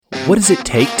What does it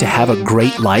take to have a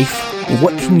great life?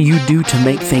 What can you do to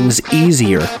make things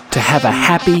easier, to have a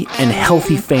happy and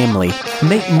healthy family,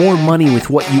 make more money with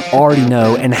what you already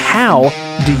know, and how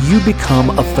do you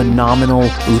become a phenomenal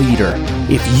leader?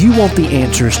 If you want the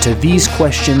answers to these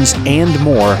questions and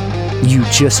more, you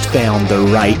just found the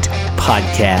right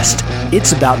podcast.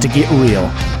 It's about to get real.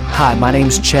 Hi, my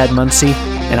name's Chad Muncie,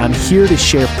 and I'm here to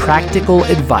share practical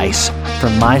advice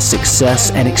from my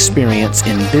success and experience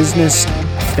in business,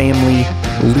 family,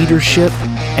 leadership,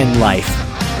 and life.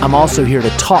 I'm also here to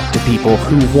talk to people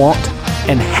who want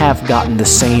and have gotten the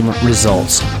same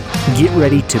results. Get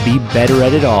ready to be better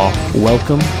at it all.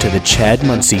 Welcome to the Chad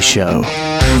Muncie Show.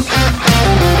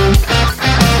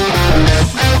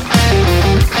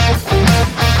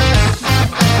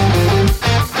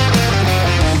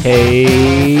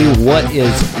 Hey, what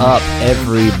is up,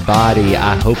 everybody?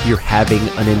 I hope you're having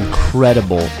an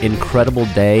incredible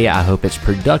day. I hope it's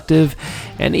productive.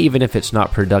 And even if it's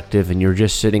not productive and you're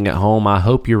just sitting at home, I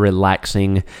hope you're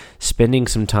relaxing, spending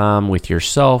some time with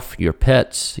yourself, your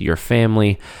pets, your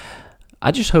family. I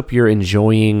just hope you're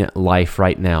enjoying life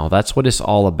right now. That's what it's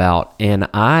all about. And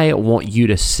I want you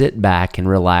to sit back and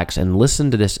relax and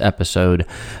listen to this episode.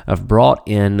 I've brought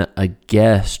in a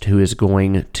guest who is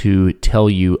going to tell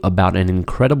you about an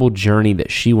incredible journey that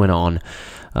she went on.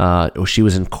 She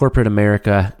was in corporate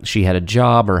America. She had a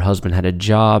job, her husband had a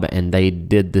job, and they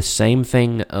did the same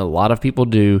thing a lot of people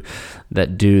do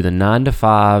that do the 9 to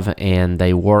 5, and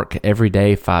they work every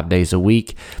day, 5 days a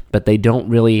week, but they don't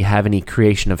really have any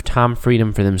creation of time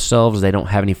freedom for themselves. They don't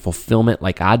have any fulfillment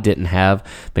like I didn't have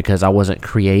because I wasn't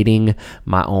creating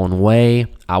my own way.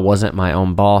 I wasn't my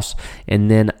own boss,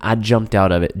 and then I jumped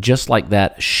out of it. Just like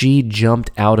that, she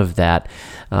jumped out of that.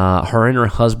 Her and her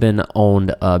husband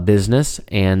owned a business,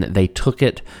 and they took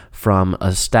it from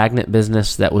a stagnant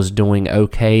business that was doing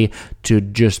okay to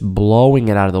just blowing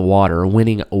it out of the water,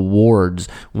 winning awards,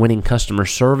 winning customer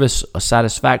service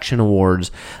satisfaction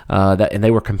awards, and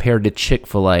they were compared to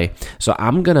Chick-fil-A. So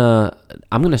I'm gonna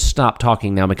stop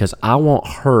talking now because I want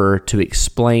her to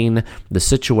explain the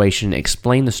situation,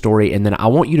 explain the story, and then I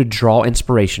want you to draw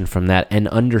inspiration from that and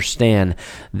understand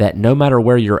that no matter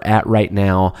where you're at right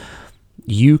now,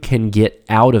 you can get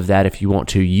out of that if you want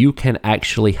to. You can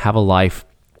actually have a life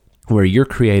where you're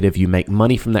creative, you make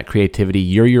money from that creativity,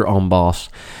 you're your own boss,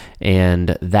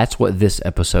 and that's what this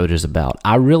episode is about.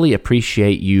 I really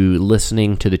appreciate you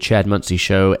listening to the Chad Muncie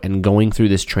Show and going through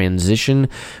this transition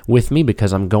with me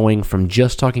because I'm going from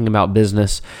just talking about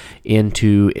business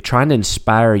into trying to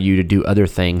inspire you to do other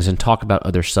things and talk about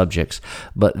other subjects.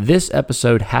 But this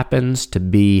episode happens to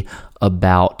be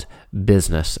about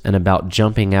business and about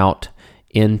jumping out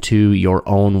into your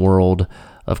own world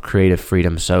of creative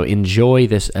freedom. So enjoy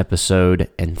this episode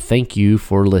and thank you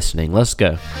for listening. Let's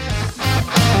go.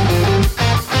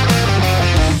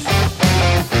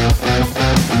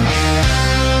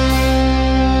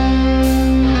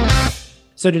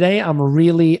 So today I'm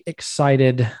really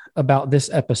excited about this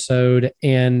episode.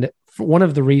 And one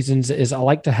of the reasons is I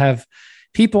like to have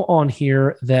people on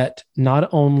here that not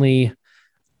only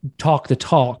talk the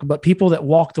talk, but people that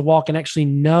walk the walk and actually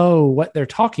know what they're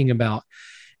talking about.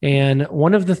 And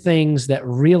one of the things that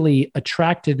really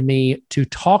attracted me to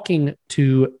talking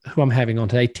to who I'm having on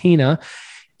today, Tina,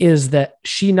 is that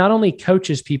she not only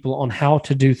coaches people on how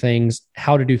to do things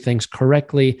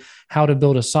correctly, how to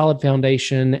build a solid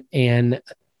foundation, and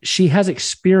she has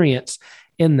experience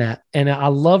in that. And I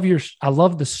love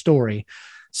the story.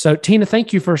 So Tina,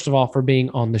 thank you first of all for being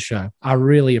on the show. I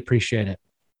really appreciate it.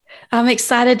 I'm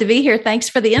excited to be here. Thanks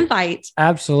for the invite.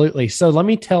 Absolutely. So let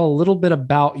me tell a little bit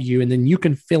about you, and then you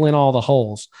can fill in all the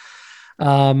holes.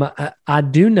 I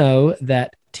do know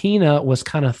that Tina was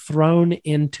kind of thrown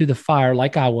into the fire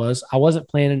like I was. I wasn't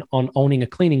planning on owning a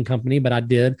cleaning company, but I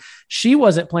did. She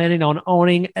wasn't planning on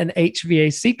owning an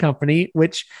HVAC company,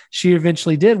 which she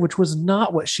eventually did, which was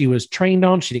not what she was trained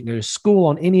on. She didn't go to school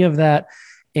on any of that.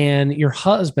 And your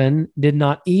husband did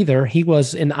not either. He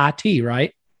was in IT,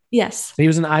 right? Yes. He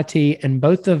was in IT, and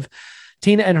both of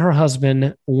Tina and her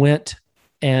husband went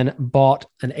and bought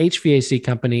an HVAC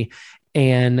company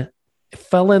and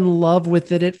fell in love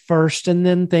with it at first. And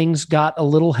then things got a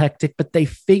little hectic, but they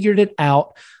figured it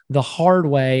out the hard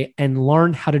way and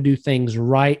learned how to do things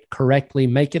right, correctly,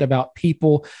 make it about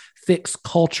people, fix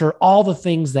culture, all the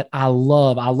things that I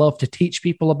love. I love to teach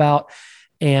people about.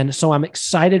 And so I'm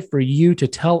excited for you to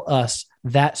tell us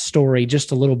that story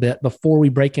just a little bit before we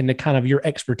break into kind of your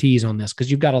expertise on this, because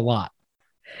you've got a lot.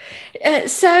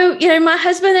 My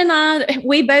husband and I,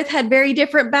 we both had very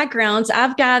different backgrounds.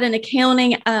 I've got an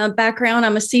accounting background.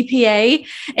 I'm a CPA.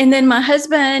 And then my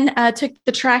husband took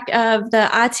the track of the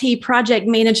IT project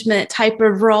management type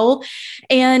of role.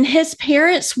 And his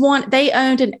parents they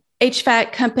owned an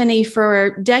HVAC company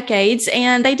for decades,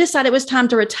 and they decided it was time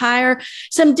to retire.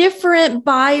 Some different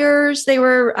buyers,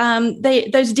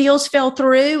 those deals fell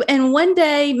through. And one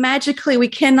day, magically, we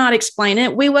cannot explain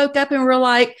it. We woke up and we're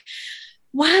like,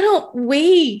 why don't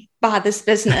we buy this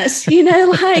business? A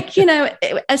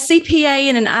CPA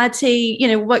and an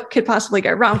IT, what could possibly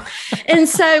go wrong? And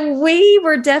so we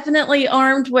were definitely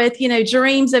armed with,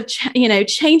 dreams of,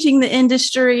 changing the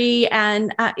industry.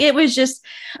 And it was just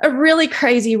a really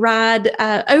crazy ride.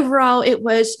 Overall, it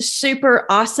was super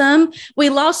awesome. We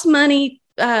lost money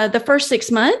the first 6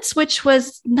 months, which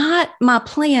was not my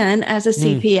plan as a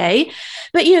CPA.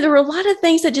 But, there were a lot of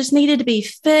things that just needed to be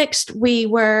fixed. We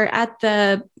were at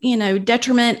the,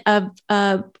 detriment of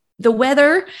the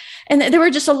weather, and there were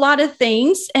just a lot of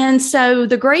things. And so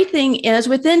the great thing is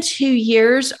within 2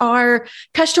 years, our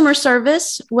customer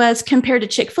service was compared to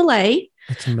Chick-fil-A.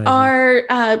 That's amazing.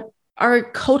 Our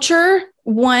culture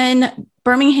won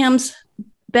Birmingham's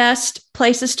best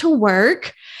places to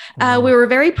work. We were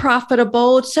very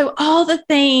profitable. So all the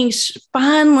things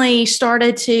finally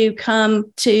started to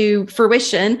come to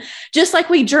fruition, just like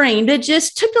we dreamed. It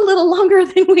just took a little longer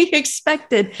than we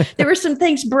expected. There were some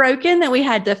things broken that we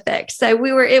had to fix. So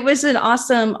it was an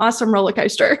awesome roller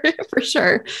coaster for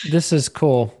sure. This is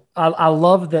cool. I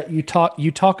love that you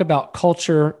talk about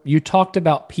culture. You talked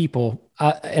about people.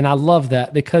 And I love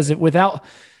that because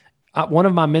one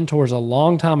of my mentors a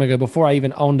long time ago, before I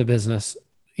even owned a business,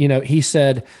 he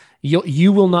said,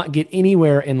 you will not get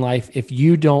anywhere in life if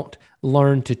you don't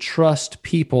learn to trust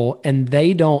people and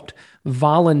they don't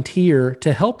volunteer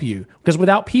to help you. Because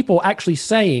without people actually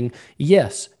saying,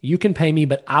 yes, you can pay me,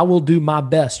 but I will do my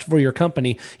best for your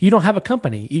company, you don't have a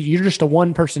company. You're just a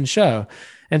one-person show.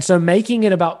 And so making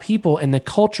it about people and the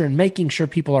culture and making sure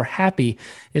people are happy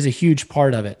is a huge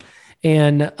part of it.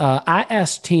 And I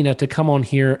asked Tina to come on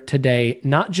here today,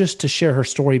 not just to share her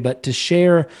story, but to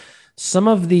share some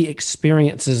of the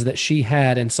experiences that she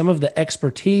had and some of the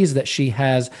expertise that she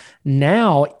has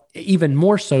now, even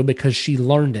more so because she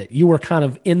learned it. You were kind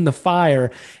of in the fire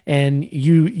and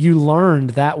you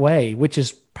learned that way, which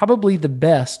is probably the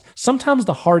best, sometimes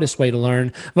the hardest way to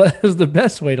learn, but it was the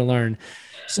best way to learn.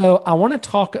 So I want to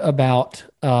talk about,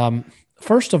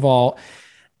 first of all,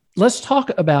 let's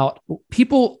talk about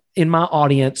people in my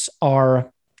audience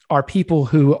are people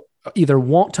who either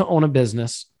want to own a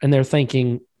business and they're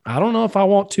thinking, I don't know if I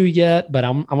want to yet, but I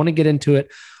want to get into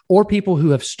it. Or people who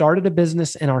have started a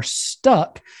business and are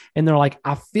stuck and they're like,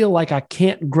 I feel like I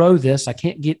can't grow this. I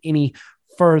can't get any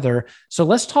further. So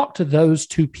let's talk to those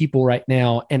two people right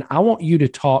now. And I want you to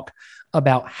talk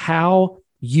about how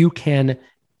you can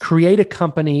create a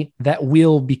company that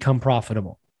will become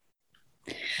profitable.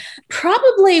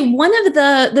 Probably one of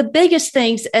the biggest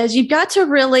things is you've got to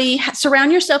really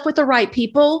surround yourself with the right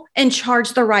people and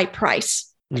charge the right price.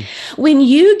 When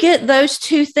you get those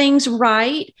two things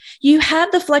right, you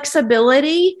have the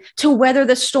flexibility to weather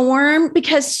the storm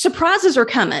because surprises are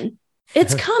coming.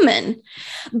 It's coming.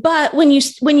 But when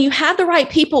you have the right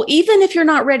people, even if you're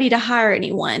not ready to hire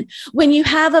anyone, when you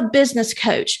have a business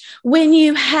coach, when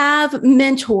you have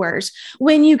mentors,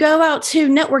 when you go out to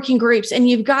networking groups and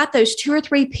you've got those 2 or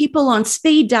 3 people on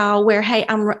speed dial where, hey,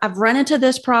 I've run into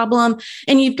this problem,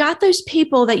 and you've got those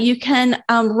people that you can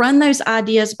run those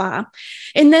ideas by.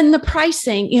 And then the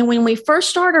pricing, when we first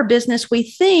start our business, we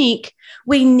think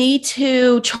we need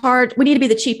to be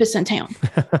the cheapest in town.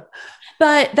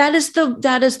 But that is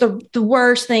the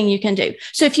worst thing you can do.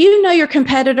 So if you know your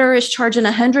competitor is charging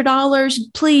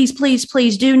 $100,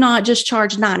 please do not just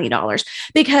charge $90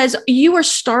 because you are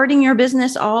starting your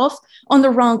business off on the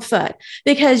wrong foot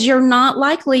because you're not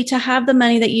likely to have the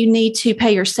money that you need to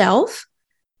pay yourself.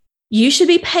 You should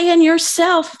be paying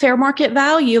yourself fair market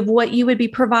value of what you would be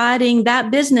providing that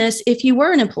business if you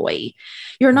were an employee.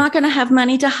 You're not going to have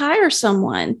money to hire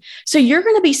someone. So you're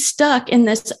going to be stuck in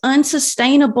this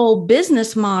unsustainable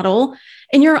business model,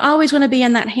 and you're always going to be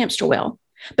in that hamster wheel.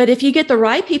 But if you get the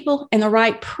right people and the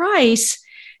right price,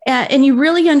 and you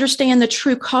really understand the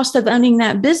true cost of owning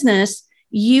that business,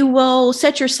 you will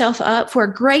set yourself up for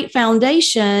a great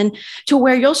foundation to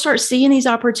where you'll start seeing these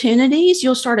opportunities.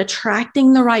 You'll start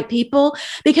attracting the right people,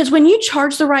 because when you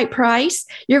charge the right price,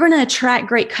 you're going to attract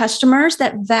great customers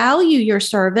that value your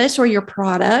service or your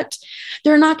product.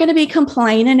 They're not going to be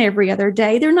complaining every other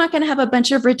day. They're not going to have a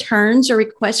bunch of returns or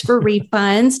requests for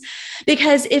refunds,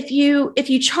 because if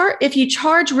you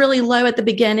charge really low at the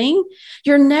beginning,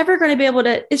 you're never going to be able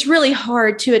to. It's really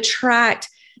hard to attract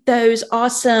those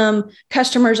awesome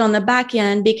customers on the back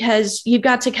end, because you've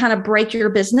got to kind of break your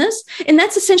business. And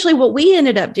that's essentially what we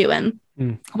ended up doing.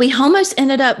 We almost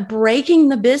ended up breaking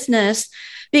the business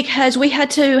because we had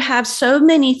to have so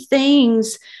many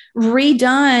things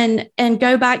redone and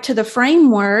go back to the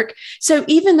framework. So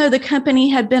even though the company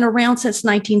had been around since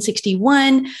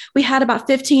 1961, we had about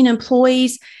 15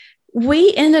 employees.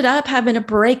 We ended up having to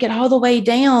break it all the way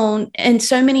down in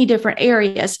so many different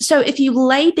areas. So if you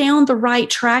lay down the right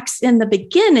tracks in the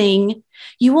beginning,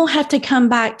 you won't have to come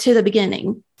back to the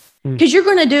beginning, because you're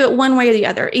going to do it one way or the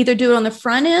other. Either do it on the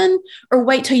front end or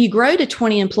wait till you grow to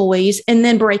 20 employees and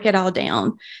then break it all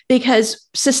down, because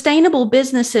sustainable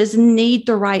businesses need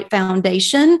the right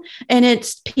foundation, and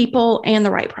it's people and the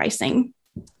right pricing.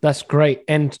 That's great.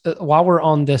 And while we're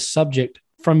on this subject,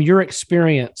 from your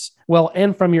experience,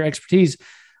 and from your expertise,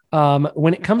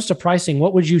 when it comes to pricing,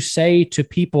 what would you say to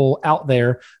people out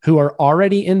there who are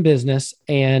already in business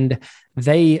and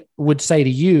they would say to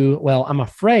you, well, I'm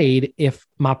afraid if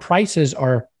my prices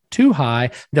are too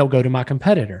high, they'll go to my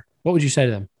competitor? What would you say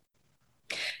to them?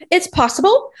 It's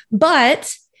possible,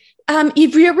 but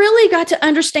you've really got to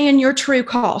understand your true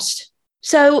cost.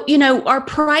 So, our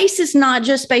price is not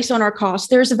just based on our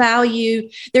cost. There's value,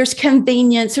 there's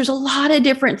convenience, there's a lot of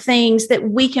different things that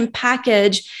we can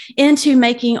package into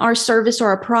making our service or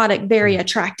our product very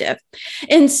attractive.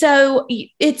 And so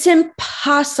it's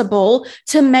impossible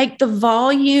to make the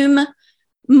volume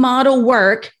model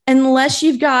work unless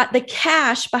you've got the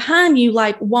cash behind you,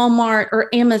 like Walmart or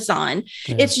Amazon.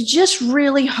 Yeah. It's just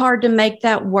really hard to make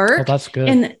that work. Oh, that's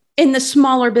good. In the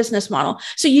smaller business model.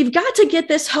 So you've got to get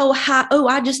this whole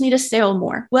I just need to sell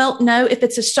more. Well, no, if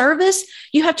it's a service,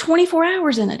 you have 24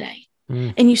 hours in a day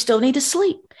and you still need to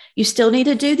sleep. You still need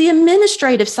to do the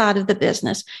administrative side of the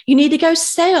business. You need to go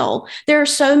sell. There are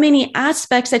so many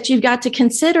aspects that you've got to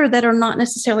consider that are not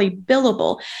necessarily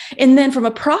billable. And then from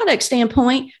a product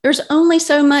standpoint, there's only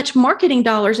so much marketing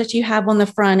dollars that you have on the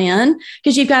front end,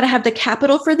 because you've got to have the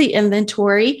capital for the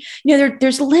inventory.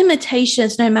 There's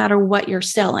limitations no matter what you're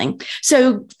selling.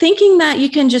 So thinking that you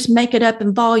can just make it up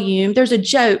in volume, there's a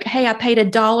joke. Hey, I paid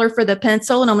 $1 for the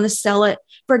pencil and I'm going to sell it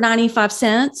for 95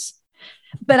 cents.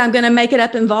 But I'm going to make it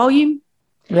up in volume.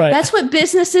 Right. That's what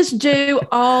businesses do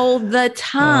all the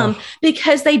time,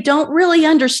 because they don't really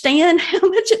understand how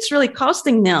much it's really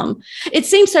costing them. It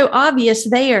seems so obvious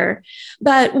there,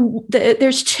 but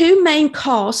there's two main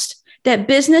costs that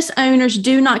business owners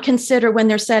do not consider when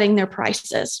they're setting their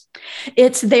prices.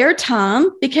 It's their time,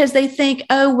 because they think,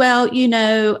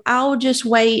 I'll just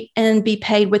wait and be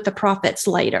paid with the profits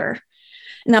later.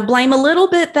 And I blame a little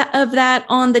bit of that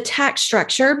on the tax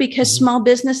structure, because small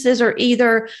businesses are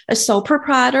either a sole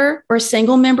proprietor or a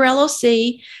single member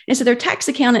LLC. And so their tax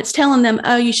accountant's telling them,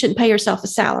 you shouldn't pay yourself a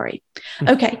salary.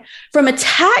 Okay. From a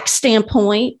tax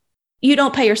standpoint, you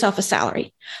don't pay yourself a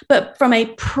salary. But from a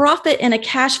profit and a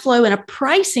cash flow and a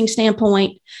pricing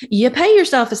standpoint, you pay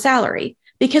yourself a salary,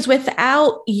 because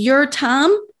without your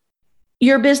time,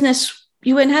 your business,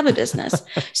 you wouldn't have a business.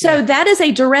 So that is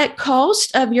a direct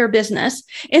cost of your business.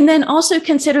 And then also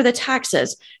consider the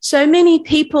taxes. So many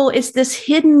people, it's this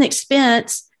hidden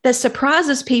expense that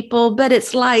surprises people, but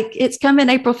it's like, it's coming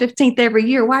April 15th every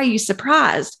year. Why are you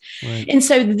surprised? Right. And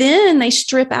so then they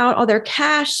strip out all their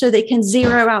cash so they can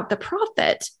zero out the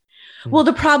profit. Well,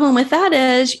 the problem with that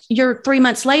is you're 3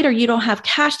 months later, you don't have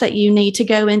cash that you need to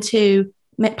go into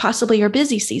possibly your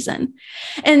busy season.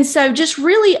 And so just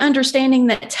really understanding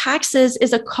that taxes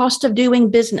is a cost of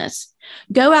doing business.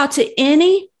 Go out to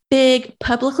any big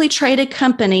publicly traded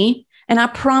company, and I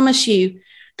promise you,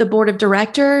 the board of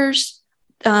directors,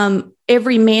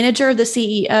 every manager, the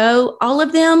CEO, all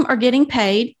of them are getting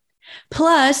paid.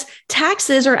 Plus,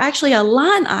 taxes are actually a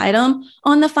line item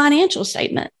on the financial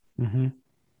statement. Mm-hmm.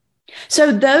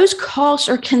 So those costs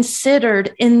are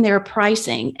considered in their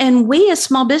pricing. And we as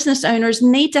small business owners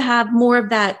need to have more of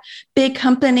that big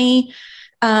company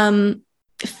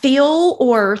feel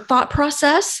or thought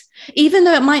process, even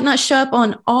though it might not show up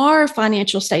on our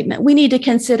financial statement. We need to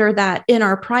consider that in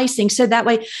our pricing. So that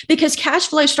way, because cash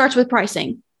flow starts with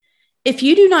pricing. If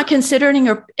you do not consider it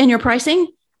in your pricing,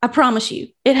 I promise you,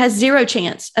 it has zero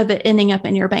chance of it ending up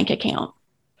in your bank account.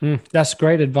 That's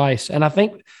great advice. And I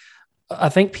think I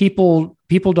think people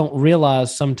don't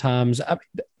realize sometimes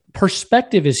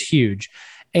perspective is huge,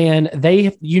 and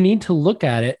you need to look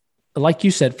at it, like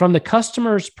you said, from the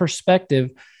customer's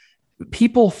perspective.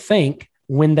 People think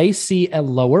when they see a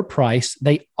lower price,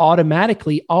 they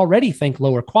automatically already think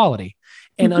lower quality.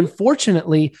 And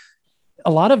unfortunately,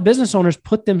 a lot of business owners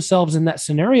put themselves in that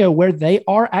scenario where they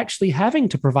are actually having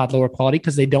to provide lower quality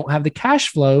because they don't have the cash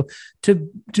flow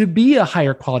to be a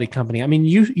higher quality company. I mean,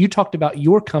 you talked about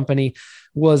your company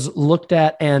was looked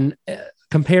at and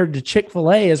compared to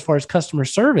Chick-fil-A as far as customer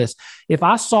service. If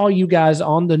I saw you guys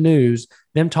on the news,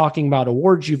 them talking about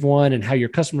awards you've won and how your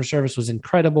customer service was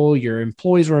incredible, your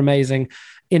employees were amazing,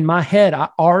 in my head, I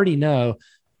already know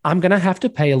I'm going to have to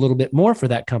pay a little bit more for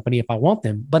that company if I want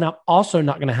them, but I'm also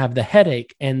not going to have the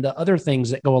headache and the other things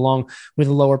that go along with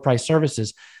lower price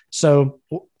services. So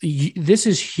this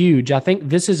is huge. I think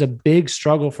this is a big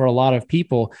struggle for a lot of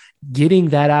people, getting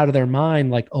that out of their mind.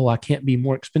 Like, oh, I can't be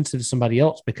more expensive to somebody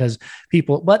else because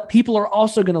people are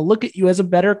also going to look at you as a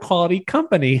better quality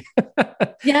company.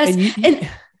 Yes.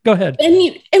 Go ahead.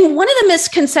 And one of the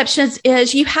misconceptions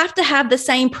is you have to have the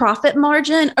same profit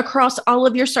margin across all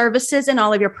of your services and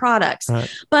all of your products.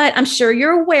 Right. But I'm sure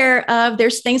you're aware of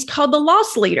there's things called the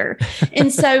loss leader.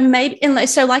 And so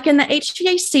so like in the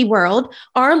HVAC world,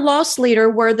 our loss leader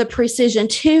were the precision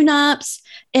tune-ups,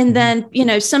 and then,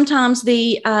 sometimes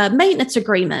the maintenance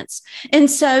agreements. And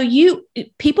so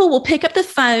people will pick up the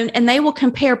phone and they will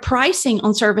compare pricing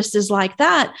on services like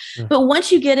that. Yeah. But once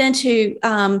you get into,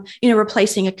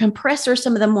 replacing a compressor,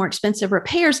 some of the more expensive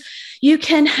repairs, you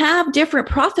can have different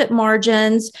profit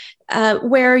margins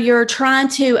where you're trying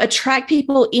to attract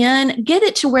people in, get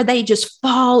it to where they just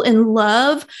fall in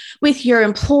love with your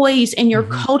employees and your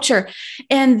culture.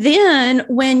 And then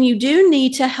when you do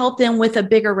need to help them with a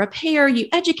bigger repair, you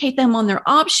educate them on their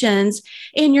options,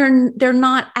 and they're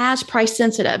not as price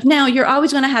sensitive. Now, you're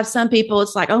always going to have some people,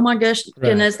 it's like, oh my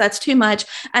goodness, that's too much.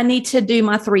 I need to do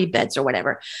my 3 beds or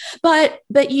whatever. But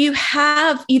you've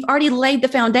already laid the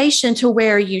foundation to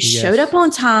where you showed up on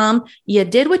time, you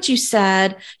did what you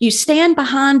said, you stand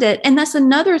behind it. And that's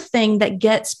another thing that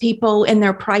gets people in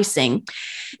their pricing.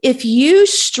 If you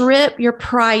strip your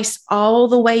price all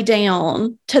the way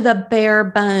down to the bare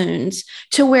bones,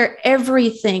 to where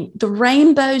everything, the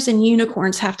rainbows and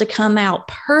unicorns have to come out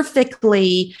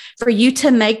perfectly for you to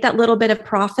make that little bit of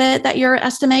profit that you're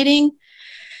estimating,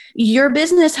 your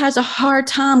business has a hard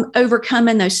time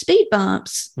overcoming those speed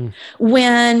bumps.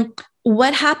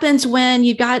 What happens when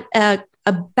you got a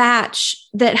batch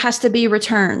that has to be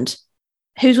returned?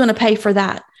 Who's going to pay for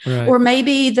that? Right. Or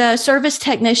maybe the service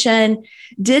technician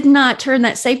did not turn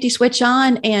that safety switch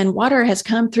on and water has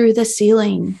come through the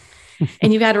ceiling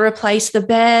and you've got to replace the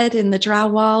bed and the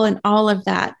drywall and all of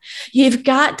that. You've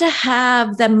got to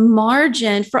have the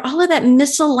margin for all of that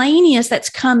miscellaneous that's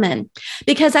coming,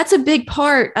 because that's a big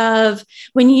part of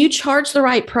when you charge the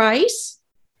right price.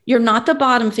 You're not the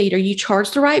bottom feeder. You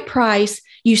charge the right price.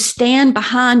 You stand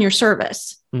behind your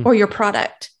service or your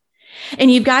product.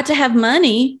 And you've got to have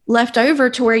money left over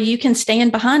to where you can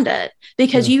stand behind it,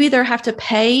 because you either have to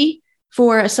pay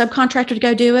for a subcontractor to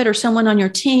go do it, or someone on your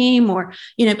team, or,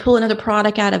 pull another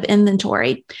product out of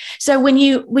inventory. So when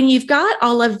you've got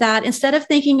all of that, instead of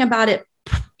thinking about it,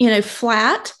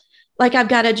 flat, like I've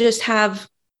got to just have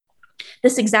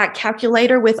this exact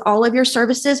calculator with all of your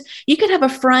services, you could have a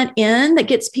front end that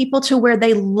gets people to where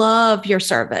they love your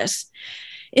service.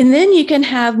 And then you can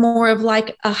have more of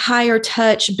like a higher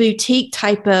touch boutique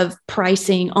type of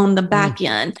pricing on the back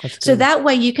end. So that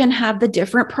way you can have the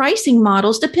different pricing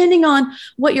models depending on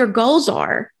what your goals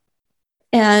are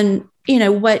and,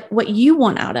 what you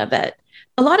want out of it.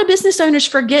 A lot of business owners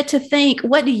forget to think,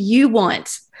 what do you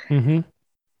want?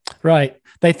 Right.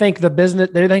 They think they're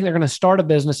going to start a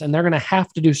business and they're going to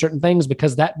have to do certain things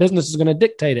because that business is going to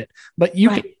dictate it. But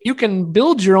you can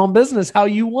build your own business how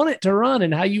you want it to run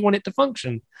and how you want it to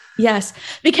function. Yes,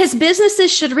 because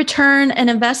businesses should return an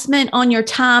investment on your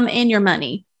time and your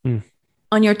money.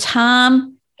 On your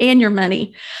time and your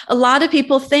money. A lot of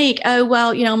people think, oh,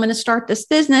 well, I'm going to start this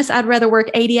business. I'd rather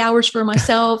work 80 hours for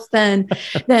myself than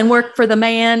work for the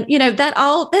man. That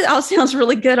all sounds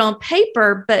really good on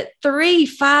paper, but 3,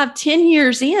 5, 10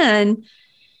 years in,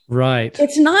 right,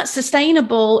 it's not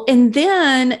sustainable. And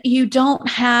then you don't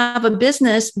have a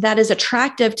business that is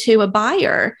attractive to a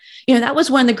buyer. That was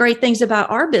one of the great things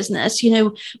about our business.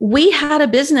 We had a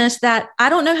business that I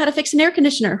don't know how to fix an air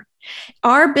conditioner.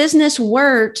 Our business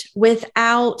worked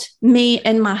without me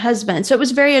and my husband. So it was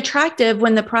very attractive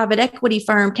when the private equity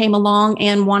firm came along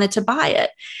and wanted to buy it.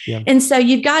 Yeah. And so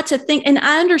you've got to think, and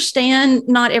I understand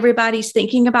not everybody's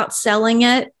thinking about selling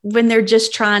it when they're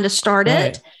just trying to start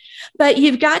it. But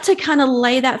you've got to kind of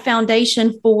lay that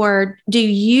foundation for, do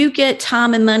you get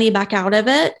time and money back out of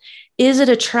it? Is it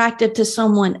attractive to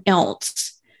someone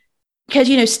else? Because,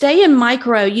 stay in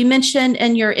micro. You mentioned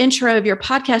in your intro of your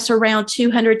podcast around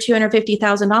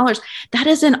 $250,000. That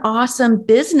is an awesome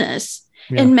business.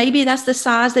 Yeah. And maybe that's the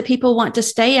size that people want to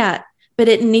stay at, but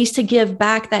it needs to give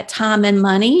back that time and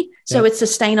money so it's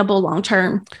sustainable long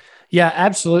term. Yeah,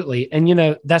 absolutely.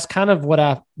 And that's kind of what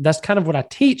I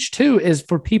teach too, is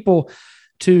for people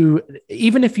to,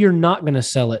 even if you're not going to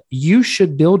sell it, you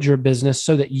should build your business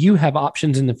so that you have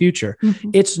options in the future.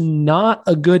 Mm-hmm. It's not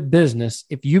a good business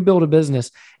if you build a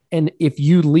business and if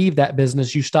you leave that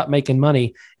business, you stop making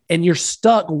money and you're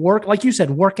stuck like you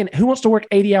said, working. Who wants to work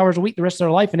 80 hours a week the rest of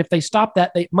their life? And if they stop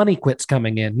that, money quits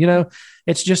coming in.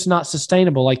 It's just not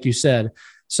sustainable, like you said.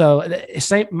 So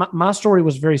my story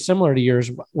was very similar to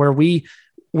yours, where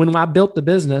when I built the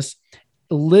business,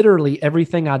 literally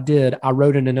everything I did, I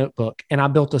wrote in a notebook, and I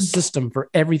built a system for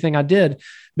everything I did,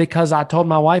 because I told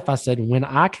my wife, I said, when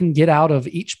I can get out of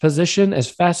each position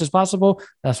as fast as possible,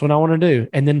 that's what I want to do.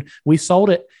 And then we sold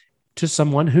it to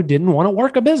someone who didn't want to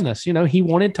work a business. He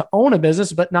wanted to own a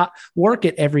business, but not work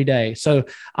it every day. So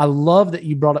I love that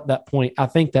you brought up that point. I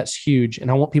think that's huge.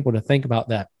 And I want people to think about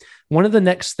that. One of the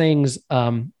next things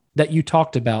that you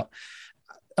talked about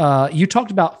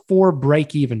 4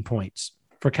 break-even points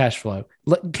for cash flow.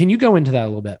 Can you go into that a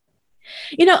little bit?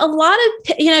 A lot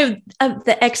of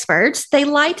the experts, they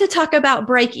like to talk about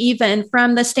break even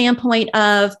from the standpoint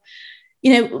of,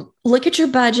 look at your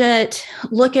budget,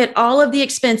 look at all of the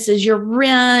expenses, your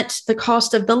rent, the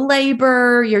cost of the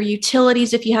labor, your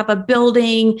utilities, if you have a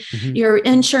building, mm-hmm. your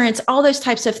insurance, all those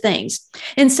types of things.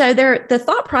 And so the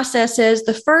thought process is,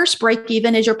 the first break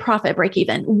even is your profit break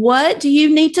even. What do you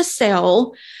need to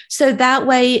sell? So that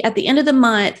way, at the end of the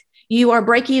month, you are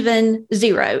break even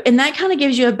 0. And that kind of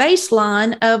gives you a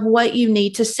baseline of what you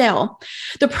need to sell.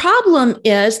 The problem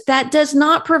is that does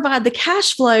not provide the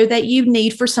cash flow that you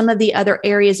need for some of the other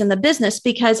areas in the business,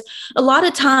 because a lot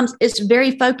of times it's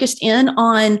very focused in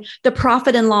on the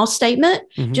profit and loss statement,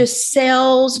 mm-hmm. just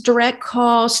sales, direct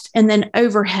cost, and then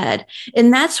overhead.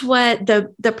 And that's what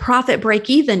the profit break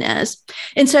even is.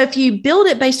 And so if you build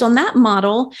it based on that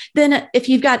model, then if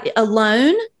you've got a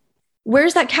loan,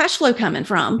 where's that cash flow coming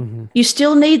from? Mm-hmm. You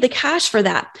still need the cash for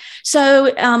that.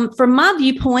 So from my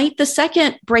viewpoint, the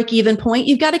second break-even point,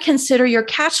 you've got to consider your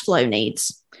cash flow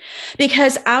needs,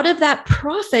 because out of that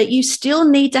profit, you still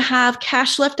need to have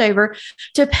cash left over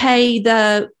to pay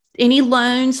any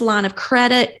loans, line of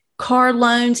credit, car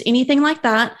loans, anything like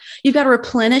that. You've got to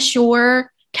replenish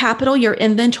your capital, your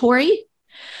inventory.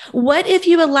 What if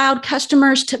you allowed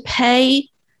customers to pay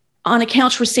on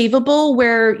accounts receivable,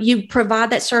 where you provide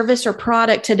that service or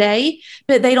product today,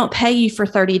 but they don't pay you for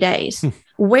 30 days?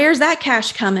 Where's that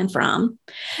cash coming from?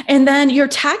 And then your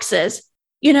taxes.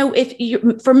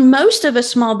 For most of us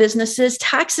small businesses,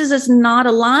 taxes is not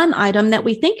a line item that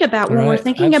we think about when we're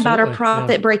thinking about our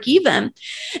profit break even.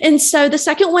 And so the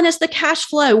second one is the cash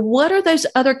flow. What are those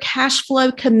other cash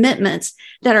flow commitments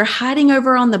that are hiding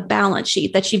over on the balance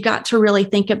sheet that you've got to really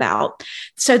think about?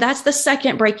 So that's the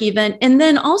second break even. And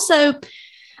then also,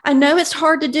 I know it's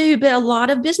hard to do, but a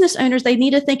lot of business owners, they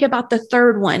need to think about the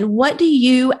third one. What do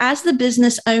you, as the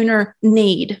business owner,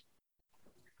 need?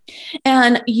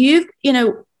 And even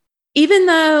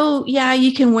though,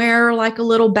 you can wear like a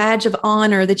little badge of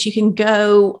honor that you can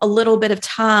go a little bit of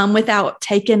time without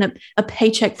taking a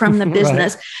paycheck from the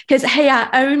business, because, hey,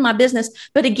 I own my business.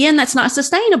 But again, that's not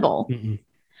sustainable. Mm-mm.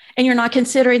 And you're not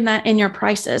considering that in your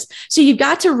prices. So you've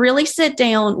got to really sit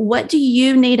down. What do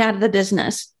you need out of the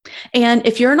business? And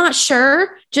if you're not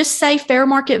sure, just say fair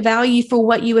market value for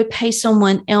what you would pay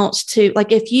someone else to.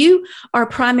 Like, if you are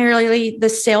primarily the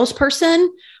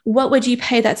salesperson, what would you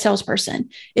pay that salesperson?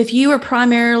 If you are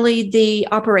primarily the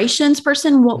operations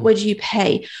person, what would you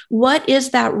pay? What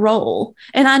is that role?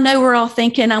 And I know we're all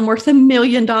thinking I'm worth $1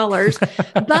 million,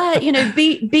 but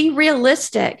be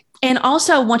realistic. And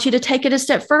also, I want you to take it a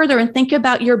step further and think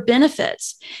about your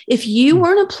benefits. If you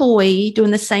were an employee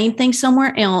doing the same thing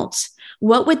somewhere else,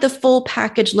 what would the full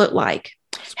package look like?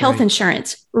 Health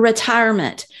insurance,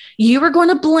 retirement. You are going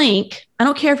to blink. I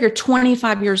don't care if you're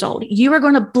 25 years old. You are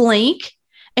going to blink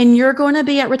and you're going to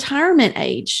be at retirement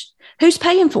age. Who's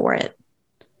paying for it?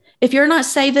 If you're not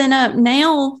saving up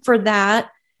now for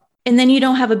that, and then you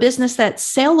don't have a business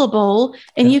that's sellable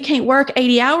and you can't work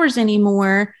 80 hours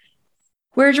anymore,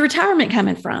 where's your retirement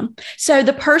coming from? So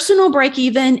the personal break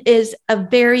even is a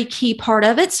very key part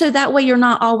of it. So that way you're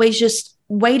not always just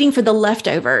waiting for the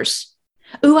leftovers.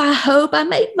 Ooh, I hope I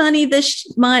make money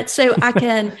this month so I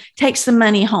can take some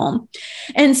money home.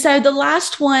 And so the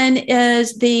last one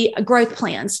is the growth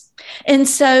plans. And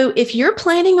so if you're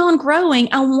planning on growing,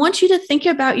 I want you to think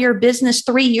about your business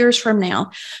 3 years from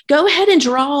now. Go ahead and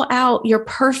draw out your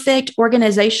perfect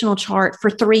organizational chart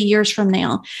for 3 years from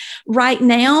now. Right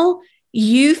now,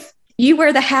 you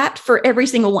wear the hat for every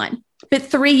single one. But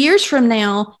 3 years from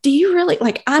now, do you really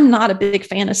I'm not a big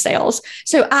fan of sales.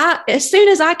 So as soon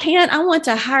as I can, I want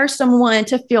to hire someone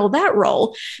to fill that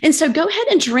role. And so go ahead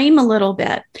and dream a little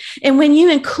bit. And when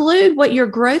you include what your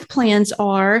growth plans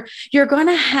are, you're going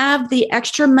to have the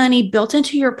extra money built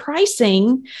into your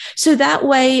pricing. So that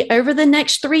way, over the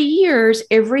next 3 years,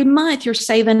 every month, you're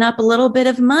saving up a little bit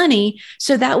of money.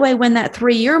 So that way, when that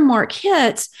 3-year mark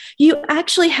hits, you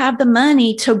actually have the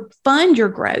money to fund your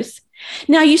growth.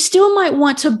 Now, you still might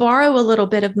want to borrow a little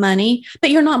bit of money, but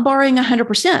you're not borrowing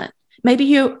 100%. Maybe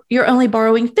you're only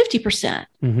borrowing 50%,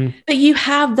 but you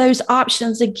have those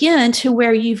options again to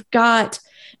where you've got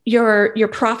your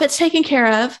profits taken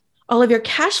care of, all of your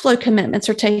cash flow commitments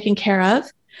are taken care of,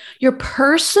 your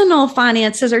personal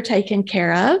finances are taken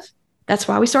care of. That's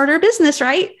why we started our business,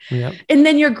 right? Yep. And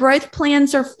then your growth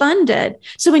plans are funded.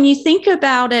 So when you think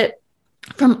about it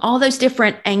from all those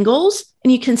different angles,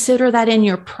 and you consider that in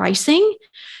your pricing,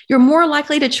 you're more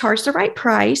likely to charge the right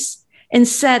price and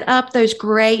set up those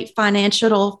great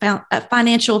financial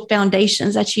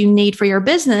foundations that you need for your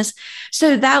business.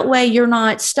 So that way you're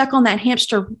not stuck on that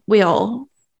hamster wheel,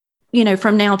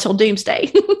 from now till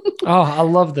doomsday. Oh, I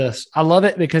love this. I love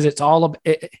it because it's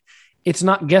it's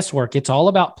not guesswork. It's all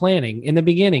about planning in the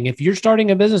beginning. If you're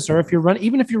starting a business or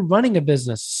even if you're running a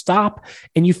business, stop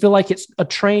and you feel like it's a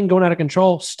train going out of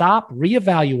control, stop,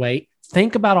 reevaluate,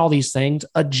 think about all these things,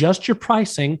 adjust your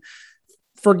pricing,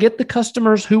 forget the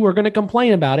customers who are going to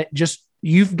complain about it. Just,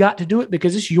 you've got to do it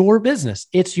because it's your business.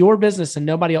 It's your business and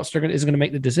nobody else is going to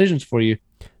make the decisions for you.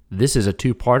 This is a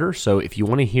two-parter. So if you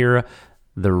want to hear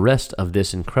the rest of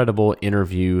this incredible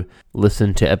interview,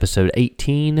 listen to episode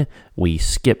 18. We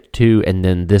skipped 2, and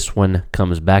then this one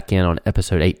comes back in on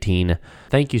episode 18.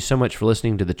 Thank you so much for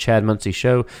listening to The Chad Munsey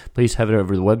Show. Please head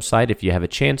over to the website if you have a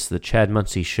chance,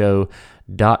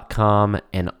 thechadmunseyshow.com,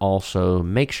 and also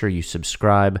make sure you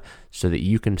subscribe so that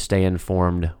you can stay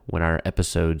informed when our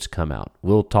episodes come out.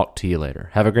 We'll talk to you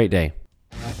later. Have a great day.